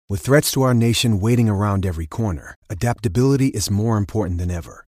With threats to our nation waiting around every corner, adaptability is more important than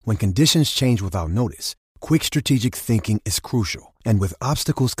ever. When conditions change without notice, quick strategic thinking is crucial. And with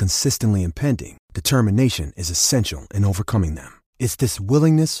obstacles consistently impending, determination is essential in overcoming them. It's this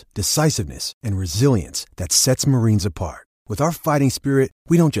willingness, decisiveness, and resilience that sets Marines apart. With our fighting spirit,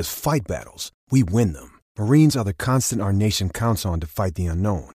 we don't just fight battles, we win them. Marines are the constant our nation counts on to fight the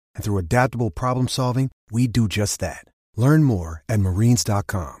unknown. And through adaptable problem solving, we do just that. Learn more at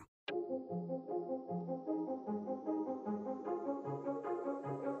marines.com.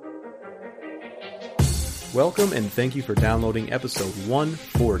 Welcome and thank you for downloading episode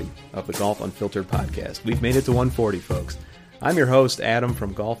 140 of the Golf Unfiltered podcast. We've made it to 140, folks. I'm your host, Adam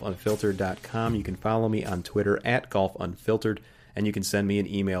from golfunfiltered.com. You can follow me on Twitter at golfunfiltered, and you can send me an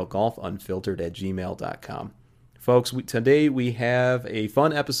email, golfunfiltered@gmail.com. Folks, today we have a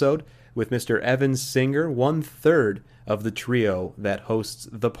fun episode with Mr. Evan Singer, one-third of the trio that hosts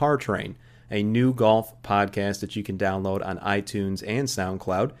The Par Train, a new golf podcast that you can download on iTunes and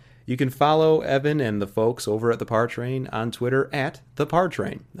SoundCloud. You can follow Evan and the folks over at The Par Train on Twitter at The Par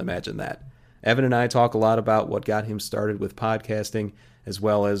Train. Imagine that. Evan and I talk a lot about what got him started with podcasting, as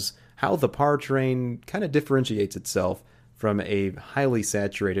well as how The Par Train kind of differentiates itself from a highly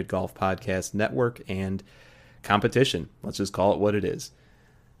saturated golf podcast network and competition. Let's just call it what it is.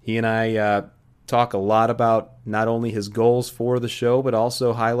 He and I talk a lot about not only his goals for the show, but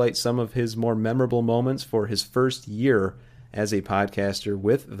also highlight some of his more memorable moments for his first year as a podcaster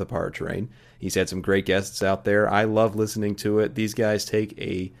with The Par Train. He's had some great guests out there. I love listening to it. These guys take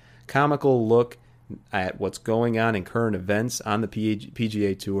a comical look at what's going on in current events on the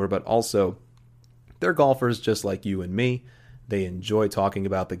PGA Tour, but also they're golfers just like you and me. They enjoy talking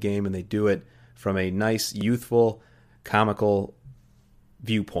about the game, and they do it from a nice, youthful, comical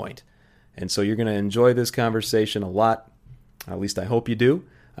viewpoint. And so you're going to enjoy this conversation a lot. At least I hope you do.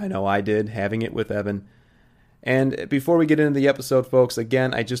 I know I did, having it with Evan. And before we get into the episode, folks,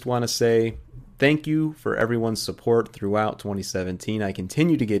 again, I just want to say thank you for everyone's support throughout 2017. I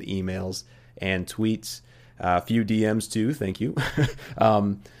continue to get emails and tweets, a few DMs too, thank you,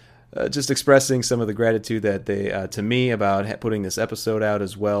 just expressing some of the gratitude that they, to me, about putting this episode out,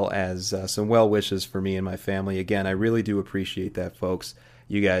 as well as some well wishes for me and my family. Again, I really do appreciate that, folks.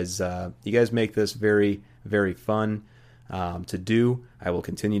 You guys make this very, very fun to do. I will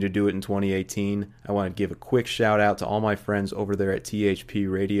continue to do it in 2018. I want to give a quick shout out to all my friends over there at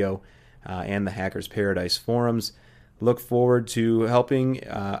THP Radio and the Hackers Paradise forums. Look forward to helping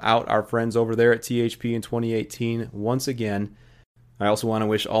out our friends over there at THP in 2018 once again. I also want to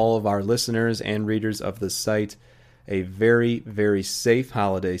wish all of our listeners and readers of the site a very, very safe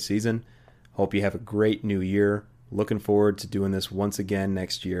holiday season. Hope you have a great new year. Looking forward to doing this once again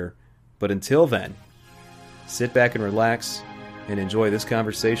next year. But until then, sit back and relax and enjoy this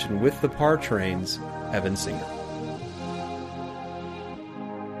conversation with The Par Train's Evan Singer.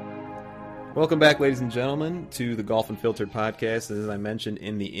 Welcome back, ladies and gentlemen, to the Golf Unfiltered podcast. As I mentioned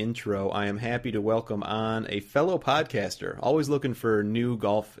in the intro, I am happy to welcome on a fellow podcaster. Always looking for new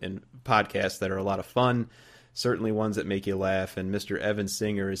golf and podcasts that are a lot of fun, certainly ones that make you laugh. And Mr. Evan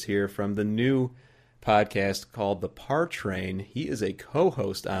Singer is here from the new podcast called The Par Train. He is a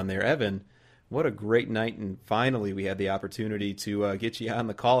co-host on there. Evan, what a great night, and finally we had the opportunity to get you on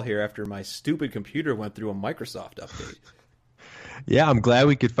the call here after my stupid computer went through a Microsoft update. Yeah, I'm glad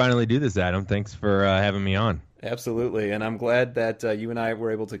we could finally do this, Adam. Thanks for having me on. Absolutely, and I'm glad that you and I were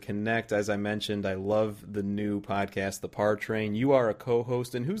able to connect. As I mentioned, I love the new podcast, The Par Train. You are a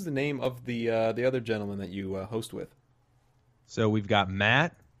co-host, and who's the name of the other gentleman that you host with? So we've got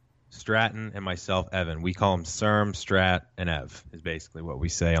Matt, Stratton, and myself, Evan. We call them Serm, Strat, and Ev is basically what we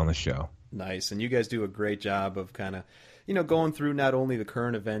say on the show. Nice, and you guys do a great job of kind of, going through not only the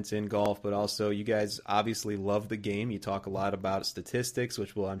current events in golf, but also you guys obviously love the game. You talk a lot about statistics,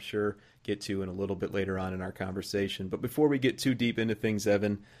 which we'll, I'm sure, get to in a little bit later on in our conversation. But before we get too deep into things,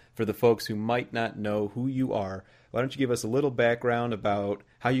 Evan, for the folks who might not know who you are, why don't you give us a little background about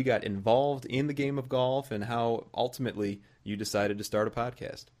how you got involved in the game of golf and how ultimately you decided to start a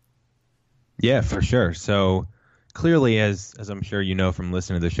podcast? Yeah, for sure. So clearly, as I'm sure you know from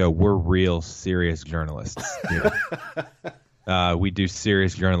listening to the show, we're real serious journalists. We do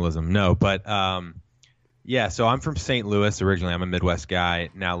serious journalism. No, but yeah, so I'm from St. Louis originally. I'm a Midwest guy,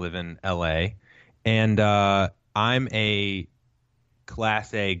 now live in L.A., and I'm a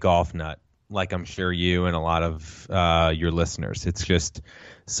Class A golf nut, like I'm sure you and a lot of your listeners. It's just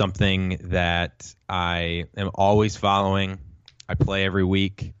something that I am always following. I play every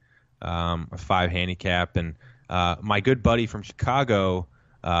week, a 5 handicap, and my good buddy from Chicago,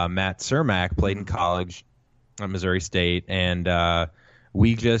 Matt Cermak, played in college at Missouri State, and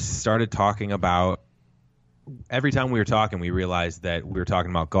we just started talking about, every time we were talking, we realized that we were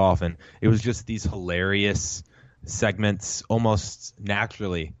talking about golf, and it was just these hilarious segments almost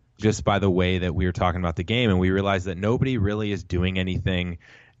naturally just by the way that we were talking about the game. And we realized that nobody really is doing anything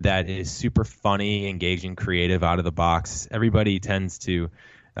that is super funny, engaging, creative, out of the box. Everybody tends to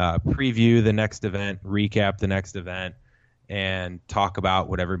preview the next event, recap the next event, and talk about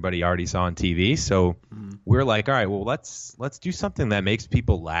what everybody already saw on TV. So we're like, all right, well, let's do something that makes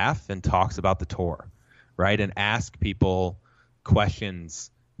people laugh and talks about the tour, right? And ask people questions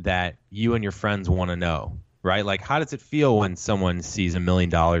that you and your friends want to know, right? Like, how does it feel when someone sees $1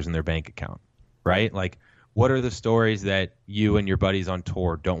 million in their bank account, right? Like, what are the stories that you and your buddies on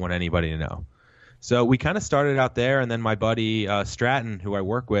tour don't want anybody to know? So we kind of started out there, and then my buddy Stratton, who I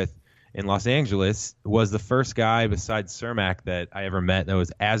work with in Los Angeles, was the first guy besides Cermak that I ever met that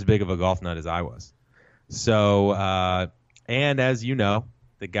was as big of a golf nut as I was. So, and as you know,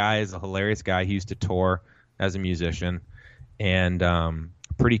 the guy is a hilarious guy. He used to tour as a musician, and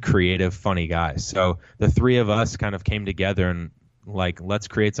pretty creative, funny guy. So the three of us kind of came together and like, let's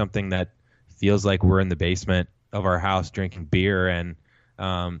create something that feels like we're in the basement of our house drinking beer and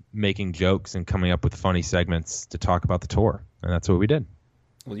making jokes and coming up with funny segments to talk about the tour. And that's what we did.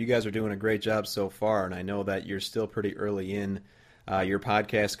 Well, you guys are doing a great job so far, and I know that you're still pretty early in your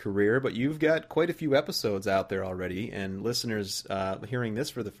podcast career, but you've got quite a few episodes out there already, and listeners hearing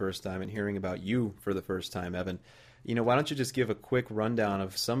this for the first time and hearing about you for the first time, Evan, why don't you just give a quick rundown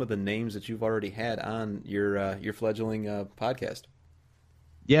of some of the names that you've already had on your fledgling podcast?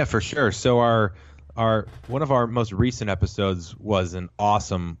 Yeah, for sure. So our one of our most recent episodes was an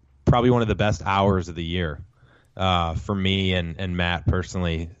awesome, probably one of the best hours of the year for me and Matt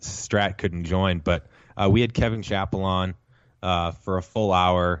personally. Strat couldn't join, but we had Kevin Chappell on for a full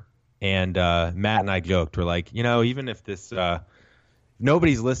hour, and Matt and I joked, we're like, even if this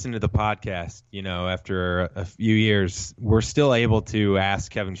nobody's listened to the podcast, after a few years, we're still able to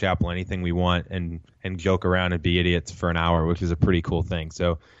ask Kevin Chappell anything we want and joke around and be idiots for an hour, which is a pretty cool thing.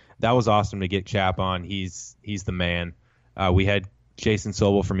 So that was awesome to get Chap on. He's the man. We had Jason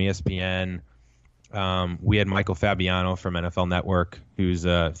Sobel from ESPN. We had Michael Fabiano from NFL Network, who's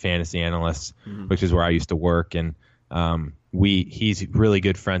a fantasy analyst, which is where I used to work. And he's really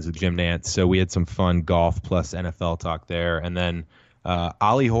good friends with Jim Nantz. So we had some fun golf plus NFL talk there. And then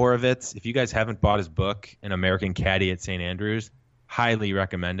Ollie Horovitz, if you guys haven't bought his book, An American Caddy at St. Andrews, highly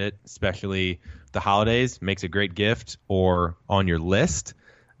recommend it, especially the holidays. Makes a great gift or on your list.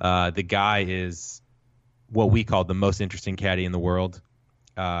 The guy is what we call the most interesting caddy in the world.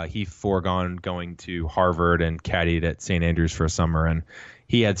 He foregone going to Harvard and caddied at St. Andrews for a summer, and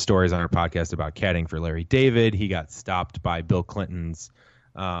he had stories on our podcast about caddying for Larry David. He got stopped by Bill Clinton's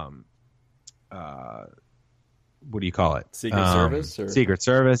what do you call it? Secret Service? Or? Secret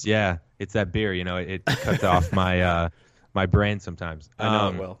Service, yeah. It's that beer, it cuts off my my brain sometimes. I know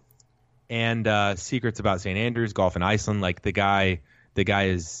it will. And Secrets About St. Andrews, Golf in Iceland, like the guy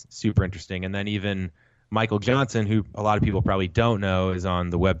is super interesting. And then even Michael Johnson, who a lot of people probably don't know, is on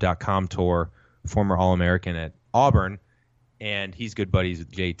the Web.com tour, former All-American at Auburn, and he's good buddies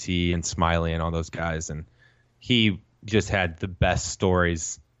with JT and Smiley and all those guys. And he just had the best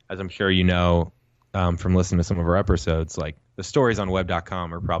stories, as I'm sure you know, from listening to some of our episodes. Like, the stories on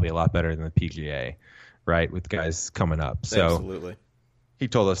Web.com are probably a lot better than the PGA, right, with guys coming up. So absolutely. He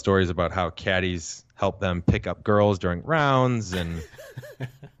told us stories about how caddies help them pick up girls during rounds, and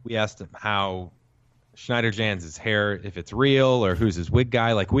we asked him how Schneider Jans' hair, if it's real, or who's his wig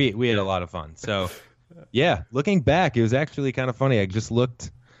guy. Like, we had a lot of fun. So, yeah, looking back, it was actually kind of funny. I just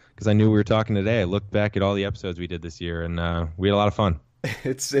looked, because I knew we were talking today, I looked back at all the episodes we did this year, and we had a lot of fun.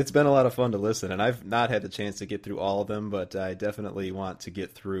 It's been a lot of fun to listen, and I've not had the chance to get through all of them, but I definitely want to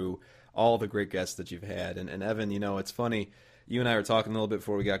get through all the great guests that you've had. And Evan, it's funny. You and I were talking a little bit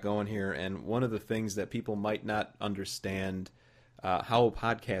before we got going here, and one of the things that people might not understand how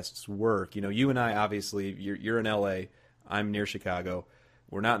podcasts work. You and I, obviously, you're in LA, I'm near Chicago.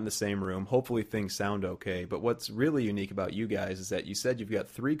 We're not in the same room. Hopefully things sound okay. But what's really unique about you guys is that you said you've got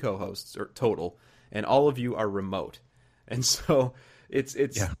 3 co-hosts or total, and all of you are remote. And so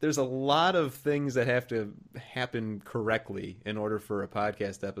there's a lot of things that have to happen correctly in order for a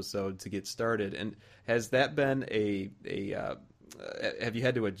podcast episode to get started. And has that been have you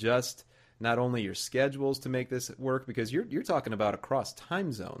had to adjust not only your schedules to make this work, because you're talking about across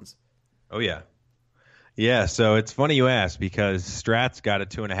time zones? Oh yeah. Yeah. So it's funny you ask, because Strat's got a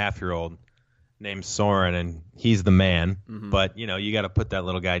 2.5-year-old named Soren, and he's the man, but you got to put that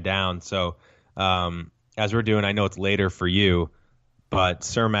little guy down. So, as we're doing, I know it's later for you. But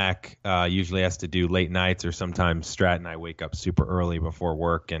Cermak usually has to do late nights, or sometimes Strat and I wake up super early before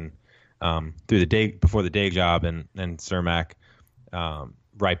work and through the day before the day job, and Cermak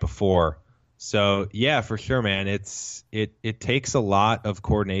right before. So yeah, for sure, man. It takes a lot of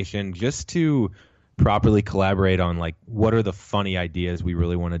coordination just to properly collaborate on like what are the funny ideas we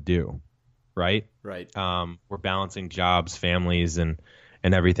really want to do, right? Right. We're balancing jobs, families, and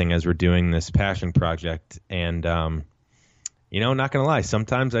everything as we're doing this passion project. And not gonna lie,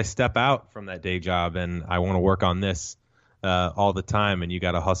 sometimes I step out from that day job and I want to work on this all the time, and you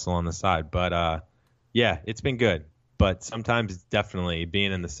got to hustle on the side. But yeah, it's been good. But sometimes definitely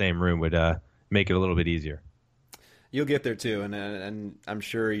being in the same room would make it a little bit easier. You'll get there too, and I'm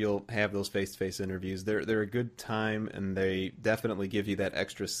sure you'll have those face-to-face interviews. They're a good time, and they definitely give you that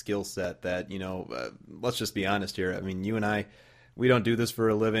extra skill set that, let's just be honest here. I mean, you and I, we don't do this for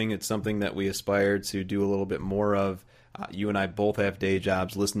a living. It's something that we aspire to do a little bit more of. You and I both have day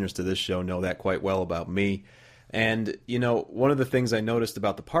jobs. Listeners to this show know that quite well about me. And, one of the things I noticed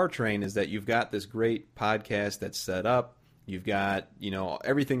about the Par Train is that you've got this great podcast that's set up. You've got,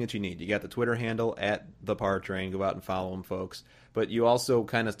 everything that you need. You got the Twitter handle at the Par Train. Go out and follow them, folks. But you also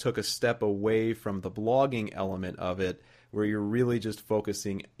kind of took a step away from the blogging element of it, where you're really just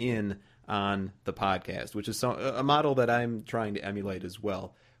focusing in on the podcast, which is a model that I'm trying to emulate as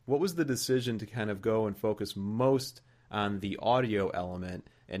well. What was the decision to kind of go and focus most on the audio element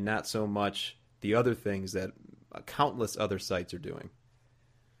and not so much the other things that countless other sites are doing?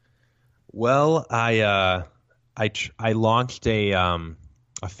 Well, I launched a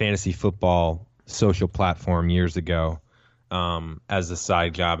fantasy football social platform years ago as a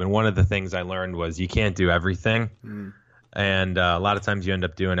side job, and one of the things I learned was you can't do everything, and a lot of times you end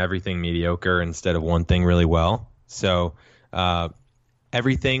up doing everything mediocre instead of one thing really well. So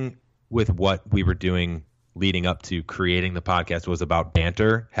everything with what we were doing leading up to creating the podcast was about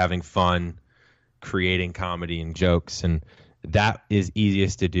banter, having fun, creating comedy and jokes, and that is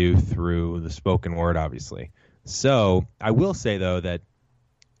easiest to do through the spoken word, obviously. So I will say, though, that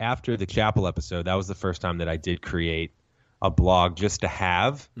after the Chapel episode, that was the first time that I did create a blog just to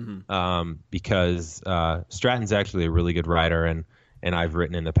have, because Stratton's actually a really good writer, and I've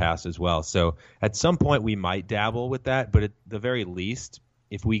written in the past as well. So at some point we might dabble with that, but at the very least,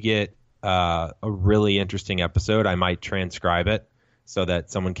 if we get a really interesting episode, I might transcribe it so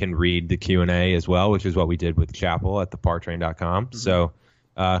that someone can read the Q&A as well, which is what we did with Chapel at thepartrain.com. So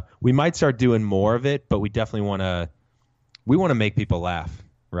we might start doing more of it, but we definitely want to make people laugh,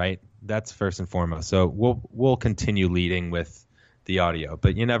 right? That's first and foremost. So we'll continue leading with the audio,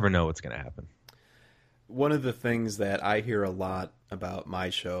 but you never know what's going to happen. One of the things that I hear a lot about my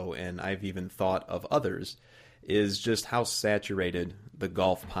show, and I've even thought of others, is just how saturated the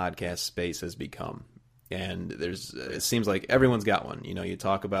golf podcast space has become. And it seems like everyone's got one. You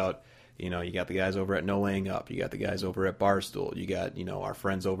talk about, you got the guys over at No Laying Up, you got the guys over at Barstool, you got, our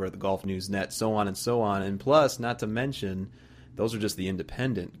friends over at the Golf News Net, so on and so on. And plus, not to mention, those are just the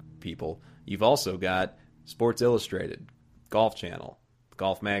independent people. You've also got Sports Illustrated, Golf Channel,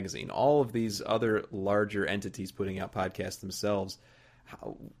 Golf Magazine, all of these other larger entities putting out podcasts themselves.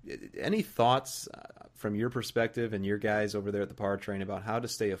 Any thoughts from your perspective and your guys over there at the Par Train about how to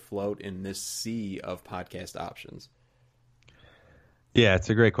stay afloat in this sea of podcast options? Yeah, it's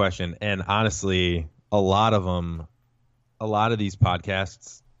a great question. And honestly, a lot of these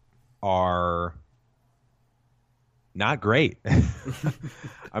podcasts are not great.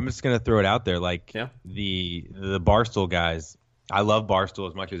 I'm just going to throw it out there. Like the Barstool guys, I love Barstool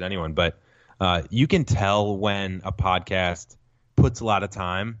as much as anyone, but you can tell when a podcast puts a lot of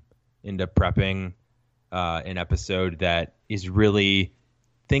time into prepping an episode that is really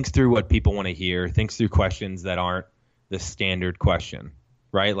thinks through what people want to hear, thinks through questions that aren't the standard question,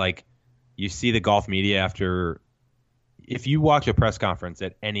 right? Like you see the golf media if you watch a press conference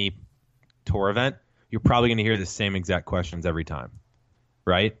at any tour event, you're probably going to hear the same exact questions every time,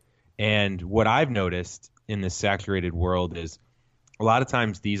 right? And what I've noticed in this saturated world is a lot of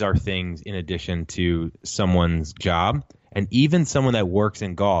times these are things in addition to someone's job. And even someone that works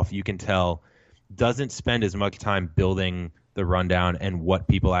in golf, you can tell, doesn't spend as much time building the rundown and what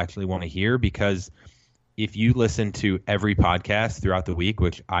people actually want to hear. Because if you listen to every podcast throughout the week,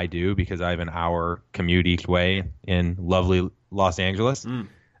 which I do because I have an hour commute each way in lovely Los Angeles,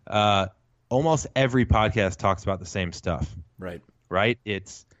 almost every podcast talks about the same stuff. Right?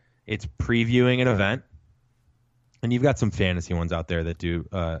 It's previewing an event. And you've got some fantasy ones out there that do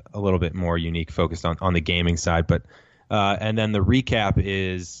a little bit more unique, focused on the gaming side. But and then the recap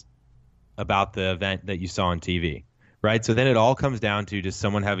is about the event that you saw on TV, right? So then it all comes down to, does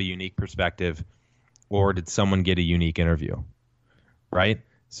someone have a unique perspective, or did someone get a unique interview, right?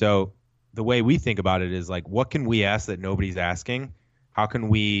 So the way we think about it is like, what can we ask that nobody's asking? How can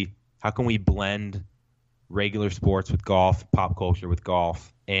we blend regular sports with golf, pop culture with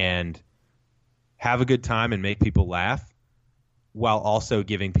golf, and have a good time and make people laugh while also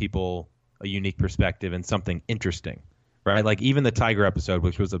giving people a unique perspective and something interesting, right? Like even the Tiger episode,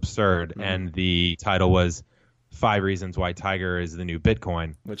 which was absurd, and the title was 5 Reasons Why Tiger is the New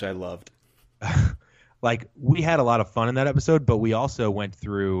Bitcoin, which I loved. Like we had a lot of fun in that episode, but we also went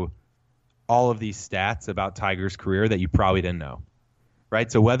through all of these stats about Tiger's career that you probably didn't know,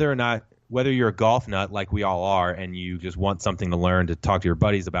 right? So whether you're a golf nut like we all are and you just want something to learn to talk to your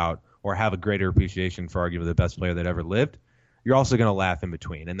buddies about or have a greater appreciation for arguably the best player that ever lived, you're also going to laugh in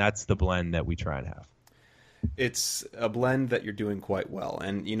between. And that's the blend that we try and have. It's a blend that you're doing quite well.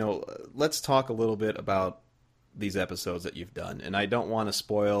 And, let's talk a little bit about these episodes that you've done. And I don't want to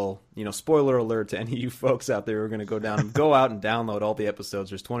spoil, spoiler alert to any of you folks out there who are going to go out and download all the episodes.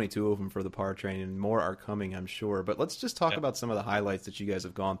 There's 22 of them for the Par Train, and more are coming, I'm sure. But let's just talk about some of the highlights that you guys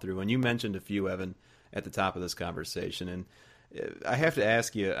have gone through. And you mentioned a few, Evan, at the top of this conversation. And I have to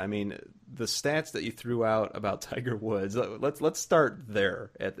ask you, I mean, the stats that you threw out about Tiger Woods, let's start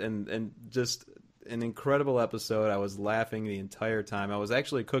there. And just an incredible episode. I was laughing the entire time. I was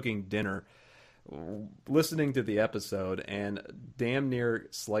actually cooking dinner, listening to the episode, and damn near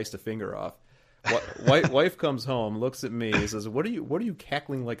sliced a finger off. Wife comes home, looks at me, says, "What are you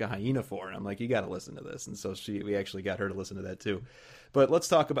cackling like a hyena for?" And I'm like, "You got to listen to this." And so we actually got her to listen to that too. But let's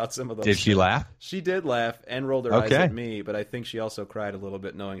talk about some of those. Did she laugh? She did laugh and rolled her eyes at me, but I think she also cried a little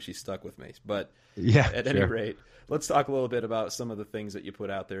bit knowing she stuck with me. But at any rate, let's talk a little bit about some of the things that you put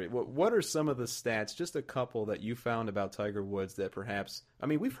out there. What are some of the stats, just a couple, that you found about Tiger Woods that perhaps, I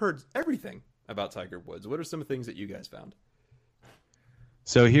mean, we've heard everything about Tiger Woods. What are some things that you guys found?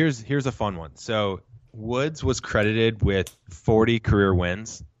 So here's a fun one. So Woods was credited with 40 career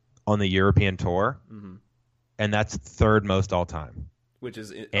wins on the European Tour, and that's third most all time. Which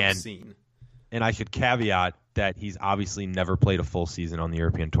is obscene. And I should caveat that he's obviously never played a full season on the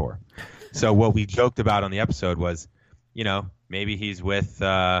European Tour. So what we joked about on the episode was, maybe he's with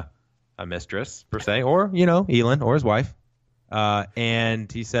a mistress, per se, or, Elin or his wife.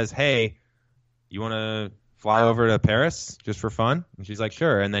 And he says, "Hey, you want to fly over to Paris just for fun?" And she's like,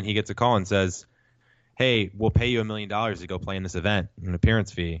 "Sure." And then he gets a call and says, "Hey, we'll pay you $1 million to go play in this event, an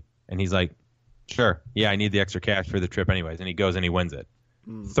appearance fee." And he's like, "Sure. Yeah, I need the extra cash for the trip anyways." And he goes and he wins it.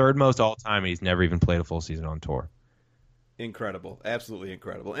 Third most all time, and he's never even played a full season on tour. Incredible. Absolutely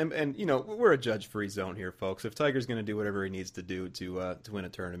incredible. And we're a judge-free zone here, folks. If Tiger's going to do whatever he needs to do to win a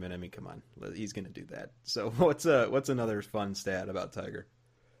tournament, I mean, come on. He's going to do that. So what's another fun stat about Tiger?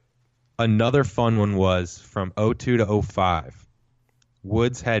 Another fun one was from 02 to 05.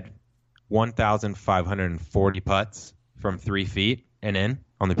 Woods had 1,540 putts from 3 feet and in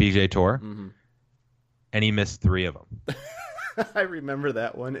on the PGA Tour, and he missed 3 of them. I remember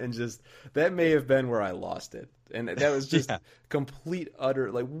that one, and just that may have been where I lost it. And that was just complete,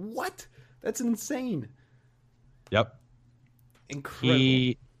 utter, like, what? That's insane. Yep. Incredible.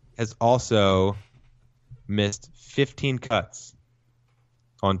 He has also missed 15 cuts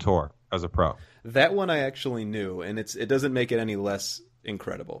on tour as a pro. That one I actually knew, and it doesn't make it any less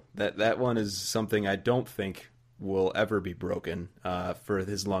incredible. That one is something I don't think will ever be broken for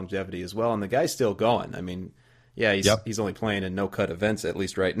his longevity as well. And the guy's still going. I mean, yeah, he's only playing in no-cut events, at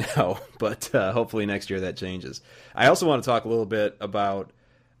least right now, but hopefully next year that changes. I also want to talk a little bit about,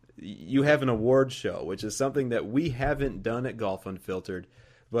 you have an award show, which is something that we haven't done at Golf Unfiltered,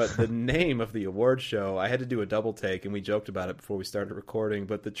 but the name of the award show, I had to do a double take, and we joked about it before we started recording,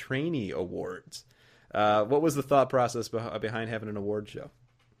 but the Trainee Awards. What was the thought process behind having an award show?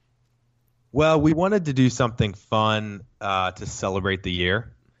 Well, we wanted to do something fun to celebrate the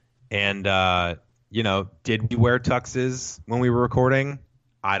year, and did we wear tuxes when we were recording?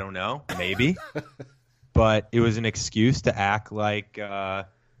 I don't know, maybe. But it was an excuse to act like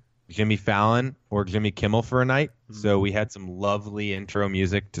Jimmy Fallon or Jimmy Kimmel for a night. So we had some lovely intro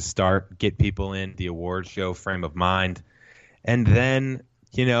music to start, get people in the award show frame of mind. And then,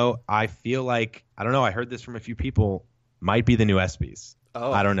 I feel like, I don't know, I heard this from a few people, might be the new ESPYs.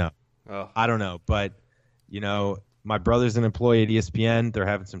 Oh. I don't know. Oh. I don't know. But, my brother's an employee at ESPN. They're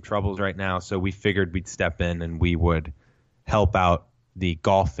having some troubles right now, so we figured we'd step in and we would help out the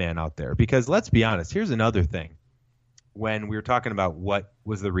golf fan out there. Because let's be honest, here's another thing. When we were talking about what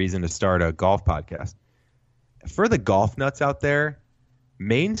was the reason to start a golf podcast, for the golf nuts out there,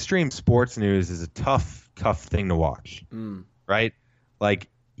 mainstream sports news is a tough thing to watch, right? Like,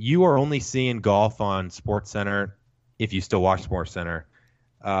 you are only seeing golf on SportsCenter, if you still watch SportsCenter.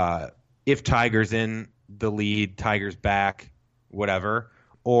 If Tiger's in the lead, Tiger's back, whatever,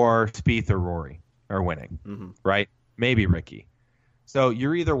 or Spieth or Rory are winning, right? Maybe Ricky. So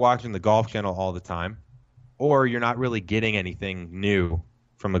you're either watching the Golf Channel all the time, or you're not really getting anything new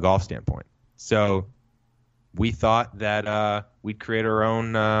from the golf standpoint. So we thought that we'd create our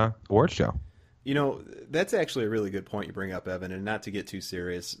own award show. You know, that's actually a really good point you bring up, Evan, and not to get too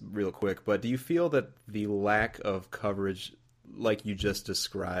serious real quick, but do you feel that the lack of coverage, like you just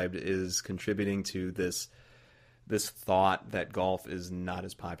described, is contributing to this thought that golf is not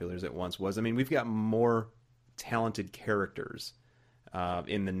as popular as it once was? I mean, we've got more talented characters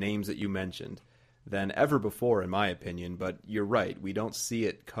in the names that you mentioned than ever before, in my opinion, but you're right. We don't see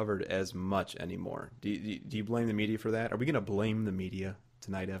it covered as much anymore. Do you blame the media for that? Are we going to blame the media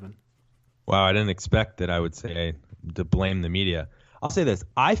tonight, Evan? Wow, I didn't expect that I would say to blame the media. I'll say this.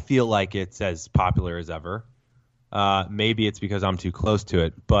 I feel like it's as popular as ever. Maybe it's because I'm too close to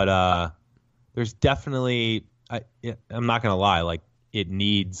it, but there's definitely, I'm not going to lie, like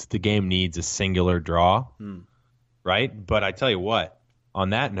the game needs a singular draw, right? But I tell you what, on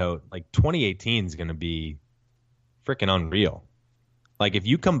that note, like 2018 is going to be freaking unreal. Like if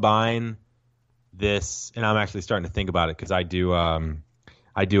you combine this, and I'm actually starting to think about it because I do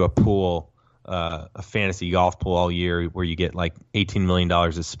a pool, a fantasy golf pool all year where you get like $18 million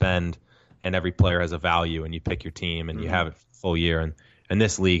to spend and every player has a value and you pick your team and you have it full year. And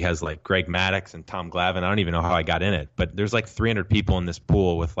this league has like Greg Maddux and Tom Glavine. I don't even know how I got in it, but there's like 300 people in this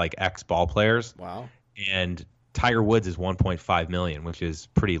pool with like ex ball players. Wow. And Tiger Woods is 1.5 million, which is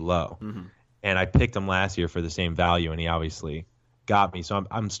pretty low. And I picked him last year for the same value and he obviously got me. So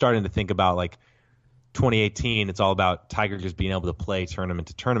I'm starting to think about like 2018, it's all about Tiger just being able to play tournament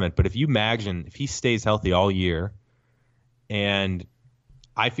to tournament. But if you imagine if he stays healthy all year, and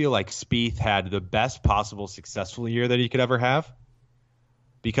I feel like Spieth had the best possible successful year that he could ever have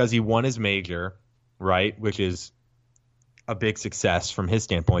because he won his major, right, which is a big success from his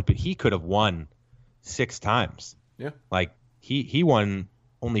standpoint, but he could have won 6 times. Yeah. Like he won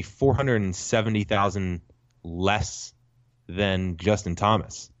only 470,000 less than Justin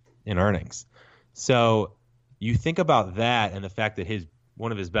Thomas in earnings. So you think about that and the fact that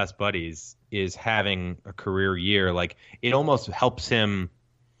one of his best buddies is having a career year, like it almost helps him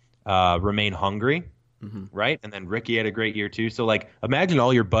remain hungry, right? And then Ricky had a great year too. So like imagine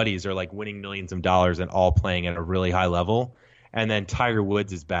all your buddies are like winning millions of dollars and all playing at a really high level, and then Tiger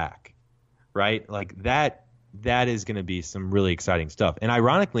Woods is back, right? Like that is going to be some really exciting stuff. And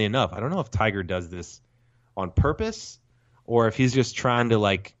ironically enough, I don't know if Tiger does this on purpose or if he's just trying to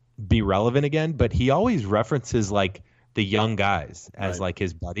like be relevant again, but he always references like the young guys as like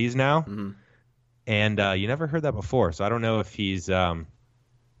his buddies now. And you never heard that before. So I don't know if he's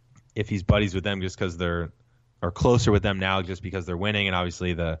buddies with them just because they're or closer with them now just because they're winning, and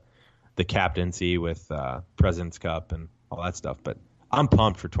obviously the captaincy with President's Cup and all that stuff. But I'm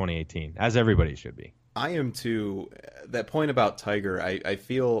pumped for 2018, as everybody should be. I am too. That point about Tiger, I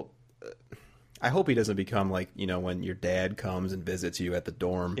feel. I hope he doesn't become like, you know, when your dad comes and visits you at the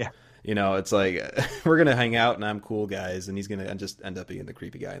dorm. Yeah. You know, it's like we're gonna hang out and I'm cool, guys, and he's gonna just end up being the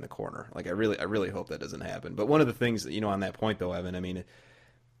creepy guy in the corner. Like I really hope that doesn't happen. But one of the things, you know, on that point though, Evan, I mean,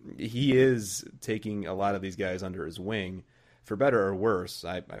 he is taking a lot of these guys under his wing, for better or worse.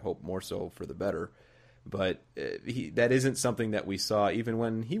 I hope more so for the better. But that isn't something that we saw even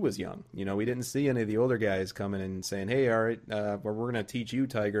when he was young. You know, we didn't see any of the older guys coming and saying, "Hey, all right, we're going to teach you,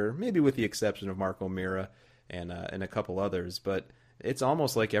 Tiger." Maybe with the exception of Mark O'Meara and a couple others. But it's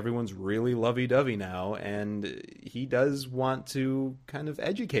almost like everyone's really lovey-dovey now, and he does want to kind of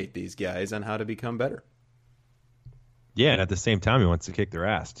educate these guys on how to become better. Yeah, and at the same time, he wants to kick their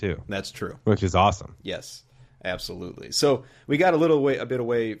ass too. That's true. Which is awesome. Yes. Absolutely. So we got a bit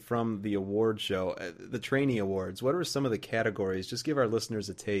away from the award show, the trainee awards. What are some of the categories? Just give our listeners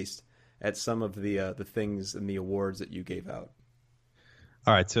a taste at some of the things in the awards that you gave out.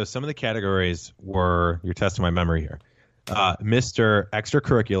 All right. So some of the categories were, you're testing my memory here, Mr.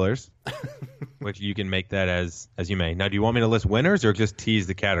 Extracurriculars, which you can make that as you may. Now, do you want me to list winners or just tease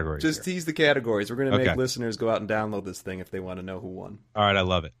the categories? Just here? Tease the categories. We're going to make Okay. listeners go out and download this thing if they want to know who won. All right. I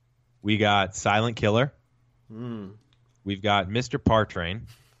love it. We got Silent Killer. We've got Mr. Partrain,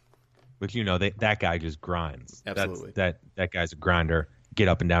 which, you know, that guy just grinds. Absolutely. That guy's a grinder. Get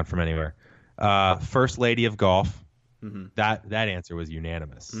up and down from anywhere. First Lady of Golf. That answer was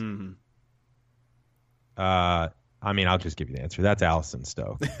unanimous. I mean, I'll just give you the answer. That's Allison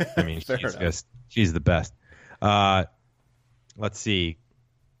Stoke. I mean, she's the best. Let's see.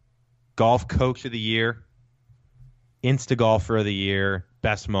 Golf Coach of the Year, Insta Golfer of the Year,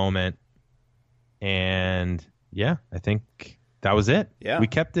 Best Moment. And yeah, I think that was it. Yeah. We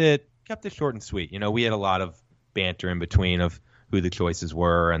kept it short and sweet. You know, we had a lot of banter in between of who the choices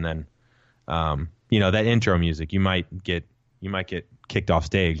were, and then that intro music, you might get kicked off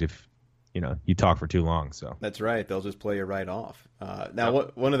stage if you talk for too long. So that's right. They'll just play you right off.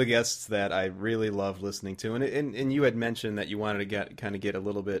 One of the guests that I really love listening to, and you had mentioned that you wanted to get a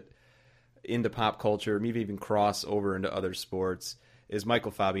little bit into pop culture, maybe even cross over into other sports, is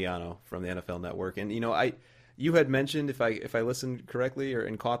Michael Fabiano from the NFL Network. And you had mentioned, if I listened correctly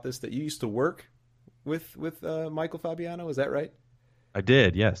and caught this, that you used to work with Michael Fabiano. Is that right? I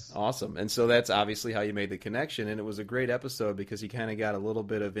did, yes. Awesome. And so that's obviously how you made the connection, and it was a great episode because you kind of got a little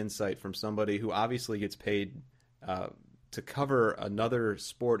bit of insight from somebody who obviously gets paid to cover another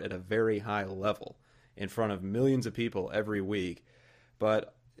sport at a very high level in front of millions of people every week,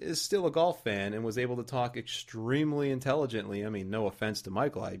 but is still a golf fan and was able to talk extremely intelligently. I mean, no offense to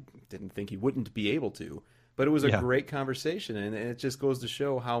Michael, I didn't think he wouldn't be able to, but it was a great conversation, and it just goes to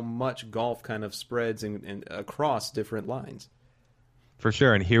show how much golf kind of spreads and across different lines. For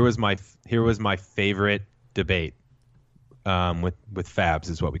sure. And here was my favorite debate with Fabs,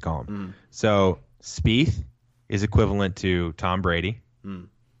 is what we call him. So Spieth is equivalent to Tom Brady.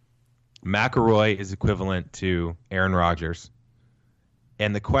 McIlroy is equivalent to Aaron Rodgers.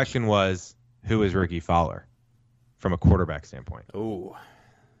 And the question was, who is Ricky Fowler from a quarterback standpoint? Oh,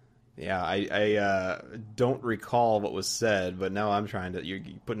 yeah. I don't recall what was said, but now I'm you're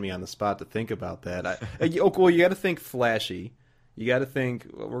putting me on the spot to think about that. Well, you got to think flashy. You got to think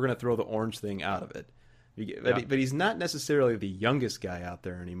we're going to throw the orange thing out of it. But he's not necessarily the youngest guy out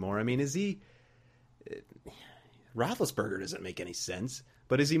there anymore. I mean, is he? Roethlisberger doesn't make any sense.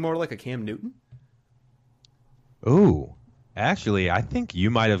 But is he more like a Cam Newton? Ooh, actually, I think you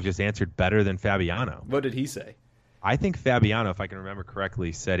might have just answered better than Fabiano. What did he say? I think Fabiano, if I can remember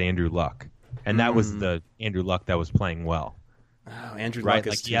correctly, said Andrew Luck, and that was the Andrew Luck that was playing well. Oh, Andrew Luck,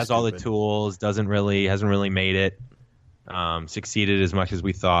 is he has all the tools, hasn't really made it. Succeeded as much as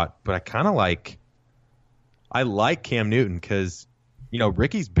we thought, but I like Cam Newton because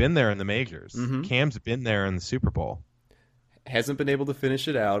Ricky's been there in the majors. Cam's been there in the Super Bowl. Hasn't been able to finish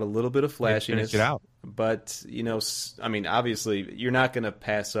it out. A little bit of flashiness, finish it out. But I mean, obviously, you're not going to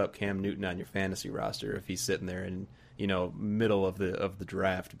pass up Cam Newton on your fantasy roster if he's sitting there in middle of the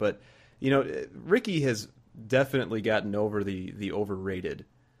draft. But Ricky has definitely gotten over the overrated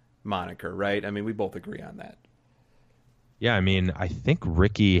moniker, right? I mean, we both agree on that. Yeah, I mean, I think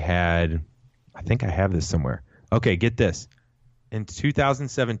Ricky had – I think I have this somewhere. Okay, get this. In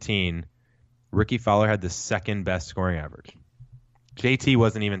 2017, Ricky Fowler had the second best scoring average. JT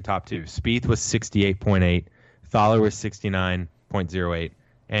wasn't even top two. Spieth was 68.8, Fowler was 69.08,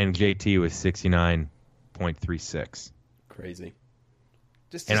 and JT was 69.36. Crazy.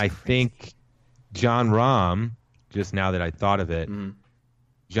 And I think Jon Rahm, just now that I thought of it,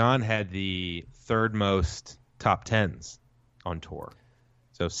 John had the third most top tens on tour.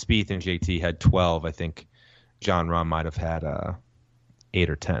 So Spieth and JT had 12. I think Jon Rahm might have had 8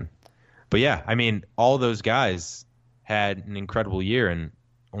 or 10. But yeah, I mean, all those guys had an incredible year, and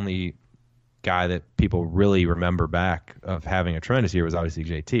only guy that people really remember back of having a tremendous year was obviously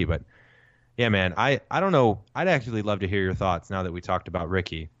JT. But yeah, man, I don't know. I'd actually love to hear your thoughts now that we talked about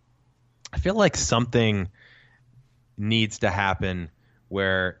Ricky. I feel like something needs to happen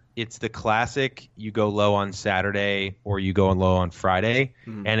where it's the classic, you go low on Saturday or you go low on Friday,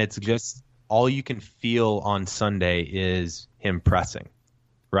 and it's just all you can feel on Sunday is him pressing,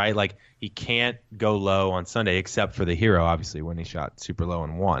 right? Like he can't go low on Sunday except for the Hero, obviously, when he shot super low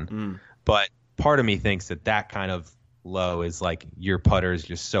and won. But part of me thinks that kind of low is like your putter is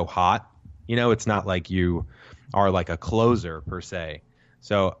just so hot. It's not like you are like a closer per se.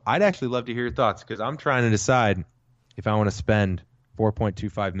 So I'd actually love to hear your thoughts because I'm trying to decide if I want to spend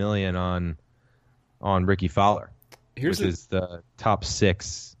 $4.25 million on Ricky Fowler, which is the top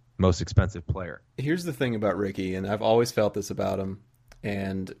 6 most expensive player. Here's the thing about Ricky, and I've always felt this about him,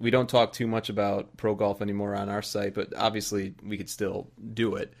 and we don't talk too much about pro golf anymore on our site, but obviously we could still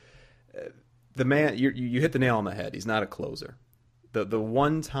do it. The man, you hit the nail on the head. He's not a closer. The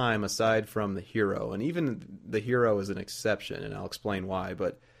one time aside from the Hero, and even the Hero is an exception, and I'll explain why,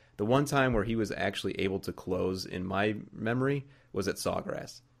 but the one time where he was actually able to close in my memory was at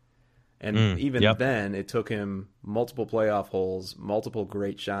Sawgrass. And even then, it took him multiple playoff holes, multiple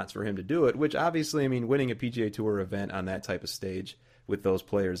great shots for him to do it, which obviously, I mean, winning a PGA Tour event on that type of stage with those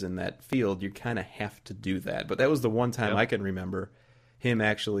players in that field, you kind of have to do that. But that was the one time I can remember him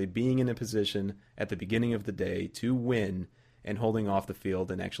actually being in a position at the beginning of the day to win and holding off the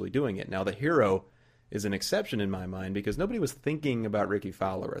field and actually doing it. Now, the Hero is an exception in my mind because nobody was thinking about Ricky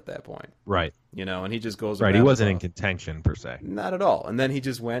Fowler at that point. Right. And he just goes right. He wasn't in contention per se. Not at all. And then he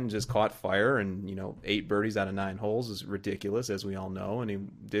just went and just caught fire, and 8 birdies out of 9 holes is ridiculous, as we all know, and he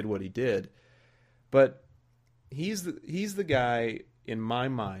did what he did. But he's the guy in my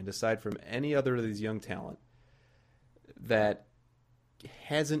mind, aside from any other of these young talent, that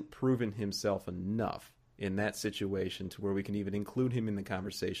hasn't proven himself enough in that situation to where we can even include him in the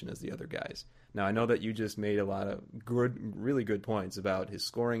conversation as the other guys. Now, I know that you just made a lot of really good points about his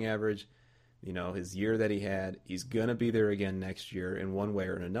scoring average, his year that he had. He's going to be there again next year in one way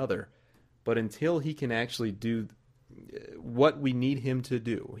or another. But until he can actually do what we need him to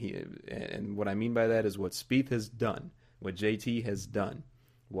do, and what I mean by that is what Spieth has done, what JT has done,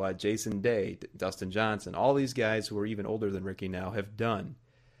 what Jason Day, Dustin Johnson, all these guys who are even older than Ricky now have done.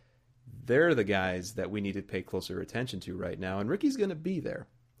 They're the guys that we need to pay closer attention to right now, and Ricky's going to be there.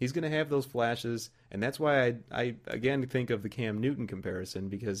 He's going to have those flashes, and that's why I again think of the Cam Newton comparison,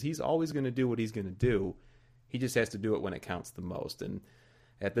 because he's always going to do what he's going to do. He just has to do it when it counts the most. And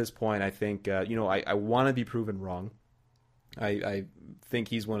at this point, I think, I want to be proven wrong. I think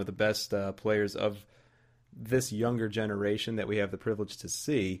he's one of the best players of this younger generation that we have the privilege to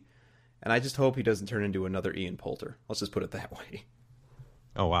see, and I just hope he doesn't turn into another Ian Poulter. Let's just put it that way.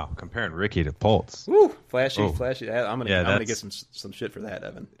 Oh wow, comparing Ricky to Pultz. Woo, flashy. I'm gonna get some shit for that,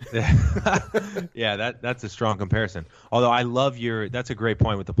 Evan. Yeah, that's a strong comparison. Although I love that's a great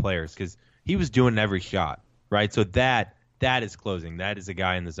point with the players, because he was doing every shot, right? So that is closing. That is a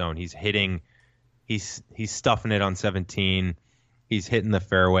guy in the zone. He's hitting, he's stuffing it on 17. He's hitting the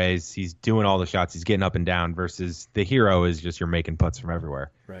fairways. He's doing all the shots. He's getting up and down. Versus the hero is just you're making putts from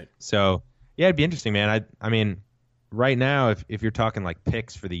everywhere. Right. So yeah, it'd be interesting, man. I mean, right now, if you're talking like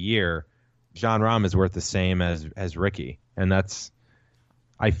picks for the year, Jon Rahm is worth the same as Ricky, and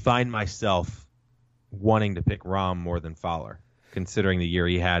I find myself wanting to pick Rahm more than Fowler, considering the year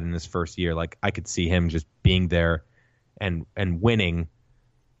he had in his first year. Like, I could see him just being there and winning,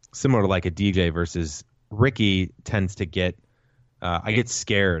 similar to like a DJ versus Ricky tends to get. I get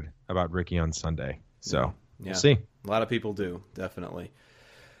scared about Ricky on Sunday, so we'll see. A lot of people do, definitely.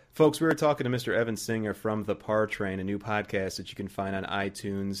 Folks, we were talking to Mr. Evan Singer from The Par Train, a new podcast that you can find on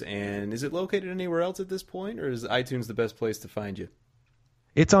iTunes. And is it located anywhere else at this point, or is iTunes the best place to find you?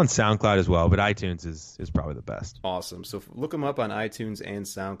 It's on SoundCloud as well, but iTunes is probably the best. Awesome. So look them up on iTunes and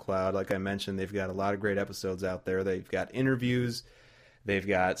SoundCloud. Like I mentioned, they've got a lot of great episodes out there. They've got interviews. They've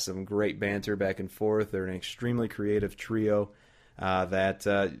got some great banter back and forth. They're an extremely creative trio. That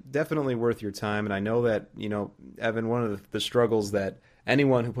definitely worth your time. And I know that, Evan, one of the struggles that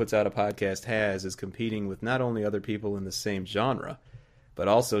anyone who puts out a podcast has is competing with not only other people in the same genre, but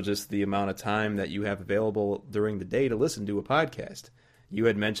also just the amount of time that you have available during the day to listen to a podcast. You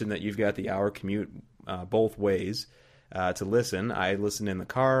had mentioned that you've got the hour commute both ways to listen. I listen in the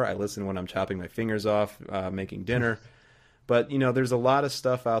car. I listen when I'm chopping my fingers off, making dinner. But, there's a lot of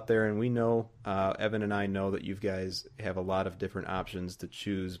stuff out there, and we know, Evan and I know that you guys have a lot of different options to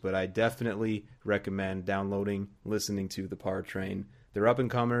choose, but I definitely recommend downloading, listening to The Par Train. They're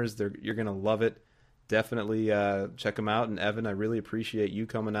up-and-comers. You're going to love it. Definitely check them out. And, Evan, I really appreciate you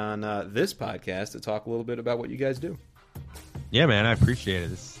coming on this podcast to talk a little bit about what you guys do. Yeah, man, I appreciate it.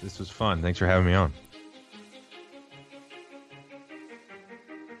 This was fun. Thanks for having me on.